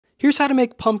Here's how to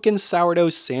make pumpkin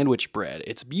sourdough sandwich bread.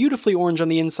 It's beautifully orange on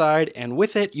the inside, and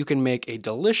with it you can make a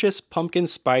delicious pumpkin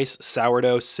spice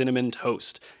sourdough cinnamon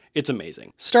toast. It's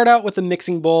amazing. Start out with a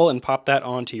mixing bowl and pop that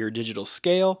onto your digital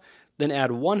scale, then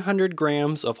add 100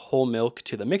 grams of whole milk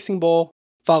to the mixing bowl,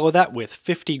 follow that with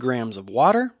 50 grams of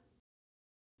water,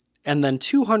 and then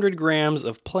 200 grams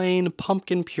of plain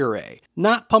pumpkin puree.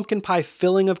 Not pumpkin pie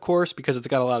filling, of course, because it's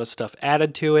got a lot of stuff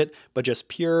added to it, but just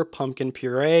pure pumpkin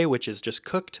puree, which is just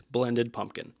cooked, blended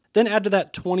pumpkin. Then add to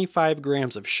that 25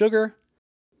 grams of sugar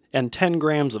and 10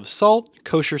 grams of salt.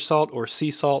 Kosher salt or sea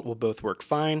salt will both work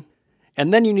fine.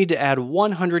 And then you need to add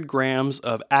 100 grams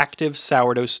of active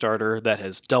sourdough starter that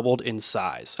has doubled in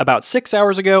size. About 6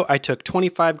 hours ago, I took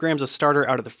 25 grams of starter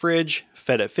out of the fridge,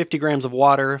 fed it 50 grams of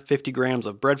water, 50 grams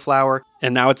of bread flour,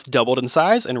 and now it's doubled in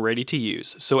size and ready to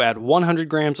use. So add 100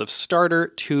 grams of starter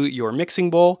to your mixing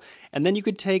bowl, and then you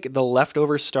could take the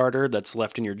leftover starter that's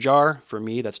left in your jar, for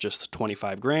me that's just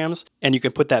 25 grams, and you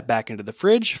can put that back into the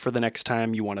fridge for the next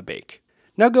time you want to bake.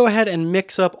 Now go ahead and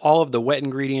mix up all of the wet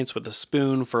ingredients with a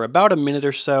spoon for about a minute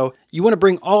or so. You want to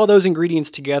bring all of those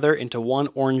ingredients together into one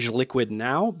orange liquid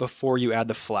now before you add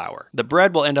the flour. The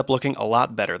bread will end up looking a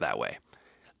lot better that way.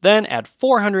 Then add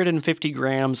 450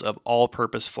 grams of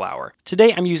all-purpose flour.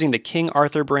 Today I'm using the King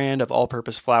Arthur brand of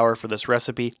all-purpose flour for this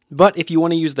recipe, but if you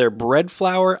want to use their bread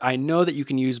flour, I know that you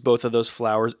can use both of those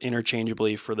flours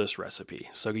interchangeably for this recipe.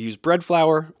 So use bread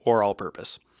flour or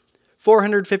all-purpose.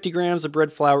 450 grams of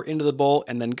bread flour into the bowl,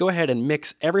 and then go ahead and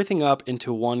mix everything up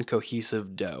into one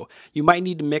cohesive dough. You might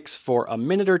need to mix for a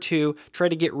minute or two. Try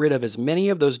to get rid of as many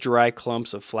of those dry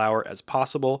clumps of flour as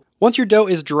possible. Once your dough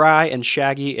is dry and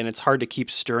shaggy and it's hard to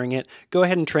keep stirring it, go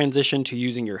ahead and transition to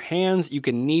using your hands. You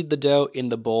can knead the dough in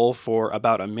the bowl for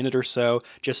about a minute or so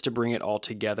just to bring it all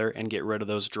together and get rid of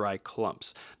those dry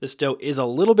clumps. This dough is a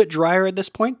little bit drier at this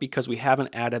point because we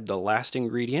haven't added the last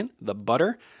ingredient, the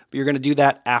butter, but you're going to do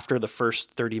that after the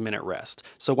first 30-minute rest.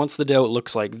 So once the dough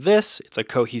looks like this, it's a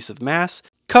cohesive mass,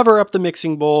 cover up the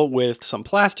mixing bowl with some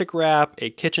plastic wrap,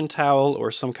 a kitchen towel,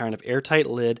 or some kind of airtight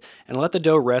lid, and let the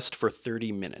dough rest for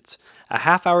 30 minutes. A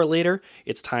half hour later,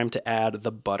 it's time to add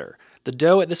the butter. The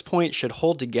dough at this point should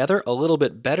hold together a little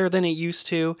bit better than it used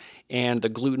to, and the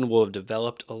gluten will have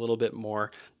developed a little bit more.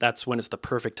 That's when it's the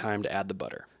perfect time to add the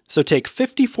butter. So take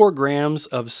 54 grams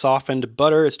of softened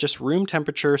butter. It's just room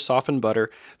temperature softened butter.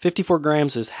 54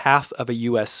 grams is half of a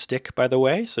US stick, by the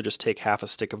way. So just take half a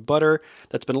stick of butter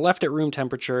that's been left at room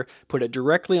temperature, put it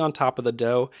directly on top of the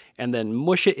dough, and then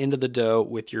mush it into the dough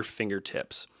with your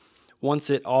fingertips.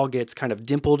 Once it all gets kind of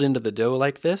dimpled into the dough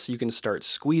like this, you can start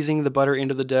squeezing the butter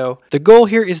into the dough. The goal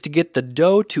here is to get the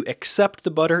dough to accept the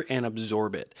butter and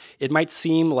absorb it. It might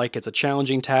seem like it's a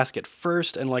challenging task at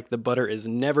first and like the butter is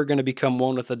never going to become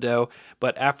one with the dough,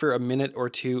 but after a minute or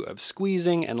two of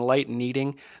squeezing and light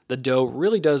kneading, the dough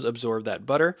really does absorb that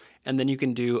butter, and then you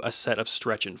can do a set of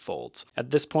stretch and folds.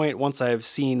 At this point, once I've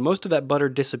seen most of that butter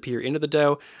disappear into the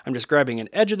dough, I'm just grabbing an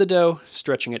edge of the dough,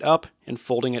 stretching it up, and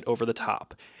folding it over the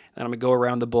top. And I'm going to go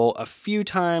around the bowl a few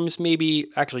times, maybe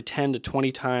actually 10 to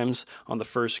 20 times on the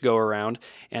first go around,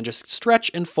 and just stretch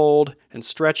and fold and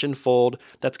stretch and fold.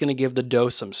 That's going to give the dough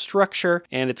some structure,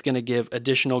 and it's going to give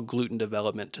additional gluten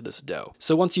development to this dough.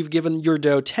 So once you've given your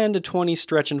dough 10 to 20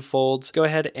 stretch and folds, go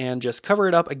ahead and just cover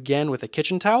it up again with a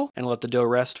kitchen towel and let the dough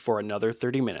rest for another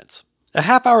 30 minutes. A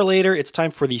half hour later, it's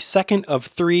time for the second of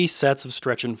 3 sets of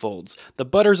stretch and folds. The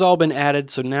butter's all been added,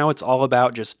 so now it's all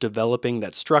about just developing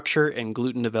that structure and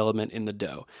gluten development in the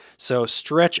dough. So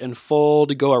stretch and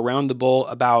fold, go around the bowl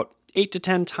about 8 to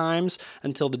 10 times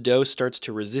until the dough starts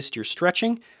to resist your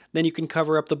stretching. Then you can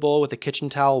cover up the bowl with a kitchen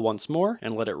towel once more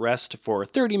and let it rest for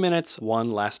 30 minutes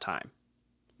one last time.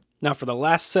 Now for the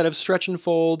last set of stretch and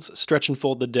folds, stretch and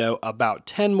fold the dough about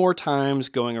 10 more times,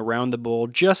 going around the bowl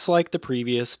just like the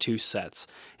previous 2 sets.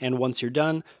 And once you're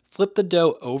done, flip the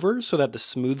dough over so that the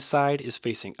smooth side is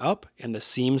facing up and the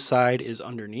seam side is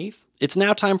underneath. It's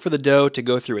now time for the dough to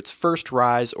go through its first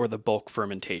rise or the bulk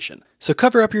fermentation. So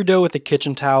cover up your dough with a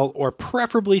kitchen towel or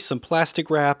preferably some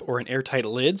plastic wrap or an airtight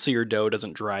lid so your dough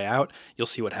doesn't dry out. You'll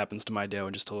see what happens to my dough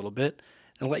in just a little bit.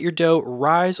 And let your dough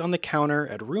rise on the counter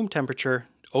at room temperature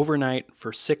overnight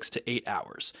for 6 to 8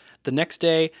 hours. The next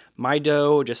day, my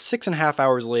dough, just 6.5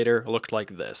 hours later, looked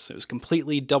like this. It was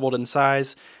completely doubled in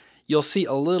size. You'll see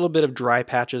a little bit of dry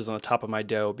patches on the top of my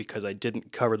dough because I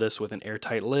didn't cover this with an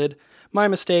airtight lid. My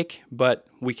mistake, but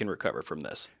we can recover from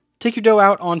this. Take your dough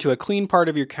out onto a clean part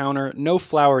of your counter, no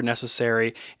flour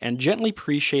necessary, and gently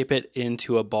pre-shape it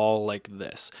into a ball like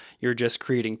this. You're just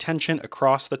creating tension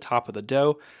across the top of the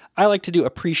dough. I like to do a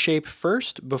pre-shape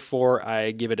first before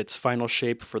I give it its final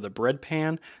shape for the bread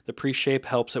pan. The pre-shape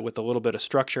helps it with a little bit of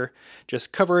structure.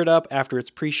 Just cover it up after it's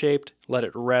pre-shaped, let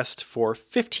it rest for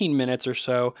 15 minutes or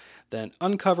so, then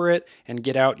uncover it and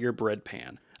get out your bread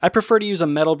pan. I prefer to use a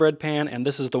metal bread pan, and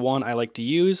this is the one I like to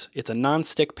use. It's a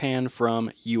non-stick pan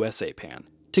from USA Pan.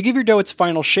 To give your dough its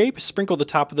final shape, sprinkle the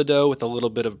top of the dough with a little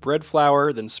bit of bread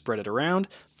flour, then spread it around.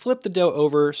 Flip the dough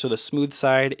over so the smooth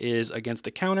side is against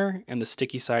the counter and the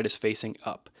sticky side is facing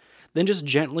up. Then just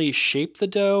gently shape the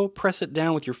dough, press it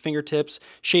down with your fingertips,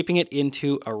 shaping it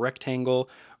into a rectangle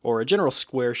or a general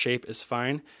square shape is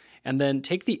fine. And then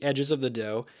take the edges of the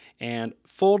dough and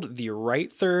fold the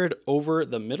right third over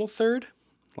the middle third,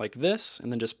 like this,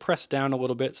 and then just press down a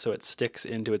little bit so it sticks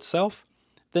into itself.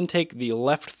 Then take the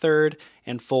left third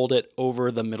and fold it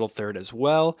over the middle third as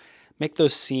well. Make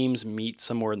those seams meet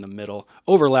somewhere in the middle,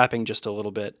 overlapping just a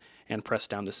little bit, and press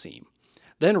down the seam.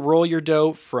 Then roll your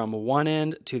dough from one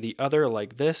end to the other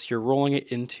like this. You're rolling it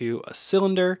into a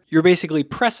cylinder. You're basically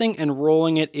pressing and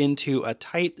rolling it into a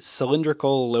tight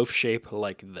cylindrical loaf shape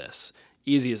like this.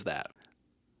 Easy as that.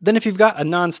 Then if you've got a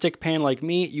non-stick pan like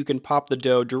me, you can pop the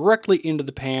dough directly into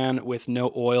the pan with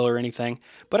no oil or anything.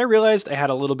 But I realized I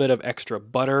had a little bit of extra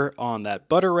butter on that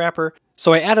butter wrapper,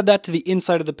 so I added that to the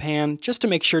inside of the pan just to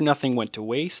make sure nothing went to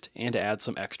waste and to add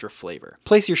some extra flavor.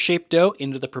 Place your shaped dough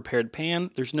into the prepared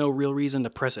pan. There's no real reason to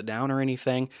press it down or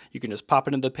anything. You can just pop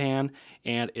it into the pan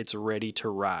and it's ready to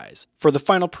rise. For the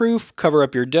final proof, cover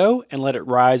up your dough and let it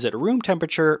rise at room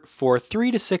temperature for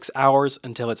 3 to 6 hours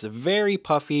until it's very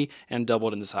puffy and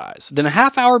doubled in size. Then a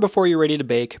half hour before you're ready to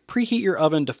bake, preheat your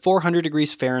oven to 400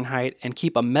 degrees Fahrenheit and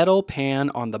keep a metal pan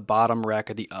on the bottom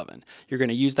rack of the oven. You're going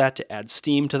to use that to add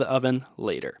steam to the oven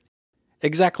later.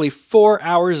 Exactly 4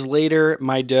 hours later,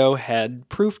 my dough had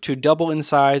proofed to double in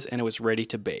size and it was ready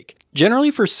to bake.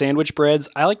 Generally for sandwich breads,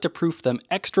 I like to proof them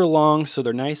extra long so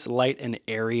they're nice, light, and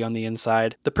airy on the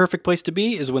inside. The perfect place to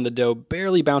be is when the dough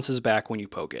barely bounces back when you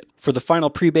poke it. For the final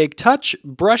pre-bake touch,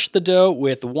 brush the dough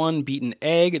with 1 beaten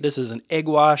egg. This is an egg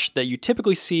wash that you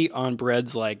typically see on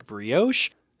breads like brioche.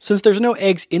 Since there's no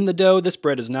eggs in the dough, this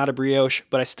bread is not a brioche,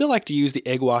 but I still like to use the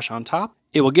egg wash on top.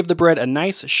 It will give the bread a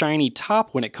nice shiny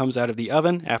top when it comes out of the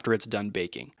oven after it's done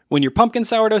baking. When your pumpkin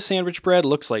sourdough sandwich bread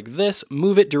looks like this,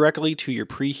 move it directly to your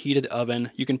preheated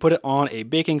oven. You can put it on a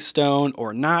baking stone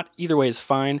or not, either way is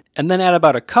fine. And then add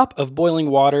about a cup of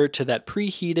boiling water to that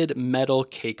preheated metal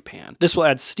cake pan. This will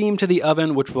add steam to the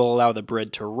oven, which will allow the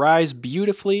bread to rise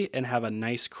beautifully and have a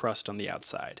nice crust on the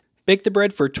outside. Bake the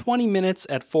bread for 20 minutes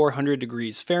at 400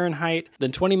 degrees Fahrenheit.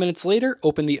 Then 20 minutes later,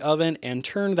 open the oven and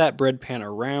turn that bread pan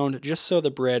around just so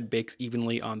the bread bakes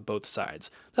evenly on both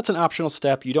sides. That's an optional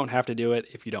step. You don't have to do it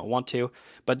if you don't want to,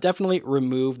 but definitely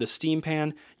remove the steam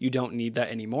pan. You don't need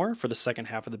that anymore for the second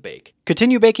half of the bake.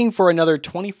 Continue baking for another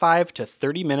 25 to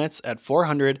 30 minutes at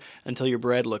 400 until your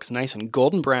bread looks nice and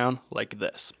golden brown like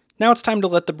this. Now it's time to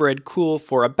let the bread cool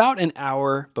for about an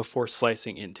hour before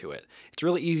slicing into it. It's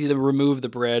really easy to remove the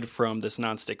bread from this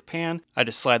nonstick pan. I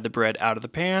just slide the bread out of the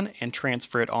pan and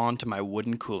transfer it onto my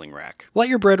wooden cooling rack. Let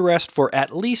your bread rest for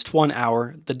at least 1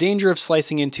 hour. The danger of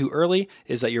slicing in too early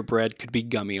is that your bread could be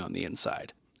gummy on the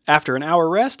inside. After an hour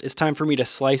rest, it's time for me to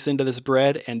slice into this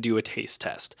bread and do a taste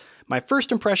test. My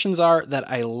first impressions are that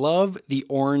I love the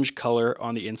orange color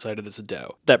on the inside of this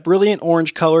dough. That brilliant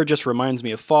orange color just reminds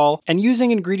me of fall, and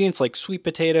using ingredients like sweet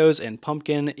potatoes and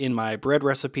pumpkin in my bread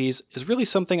recipes is really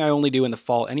something I only do in the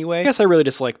fall anyway. I guess I really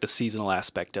just like the seasonal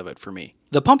aspect of it for me.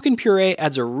 The pumpkin puree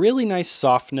adds a really nice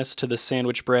softness to the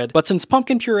sandwich bread, but since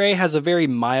pumpkin puree has a very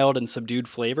mild and subdued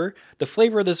flavor, the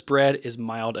flavor of this bread is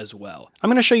mild as well. I'm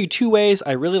going to show you 2 ways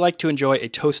I really like to enjoy a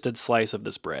toasted slice of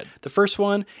this bread. The first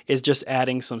one is just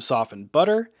adding some softened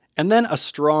butter, and then a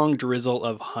strong drizzle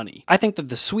of honey. I think that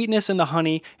the sweetness in the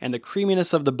honey and the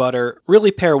creaminess of the butter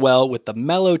really pair well with the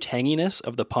mellow tanginess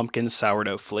of the pumpkin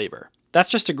sourdough flavor. That's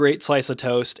just a great slice of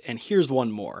toast, and here's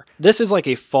one more. This is like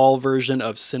a fall version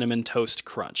of Cinnamon Toast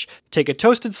Crunch. Take a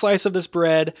toasted slice of this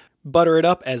bread, butter it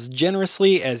up as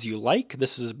generously as you like.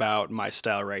 This is about my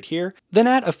style right here. Then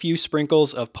add a few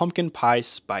sprinkles of pumpkin pie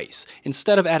spice.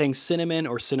 Instead of adding cinnamon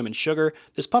or cinnamon sugar,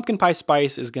 this pumpkin pie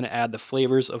spice is going to add the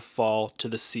flavors of fall to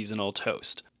the seasonal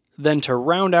toast. Then to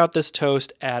round out this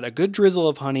toast, add a good drizzle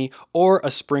of honey or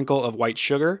a sprinkle of white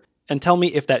sugar, and tell me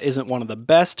if that isn't one of the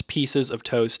best pieces of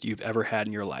toast you've ever had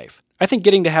in your life. I think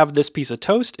getting to have this piece of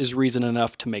toast is reason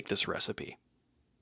enough to make this recipe.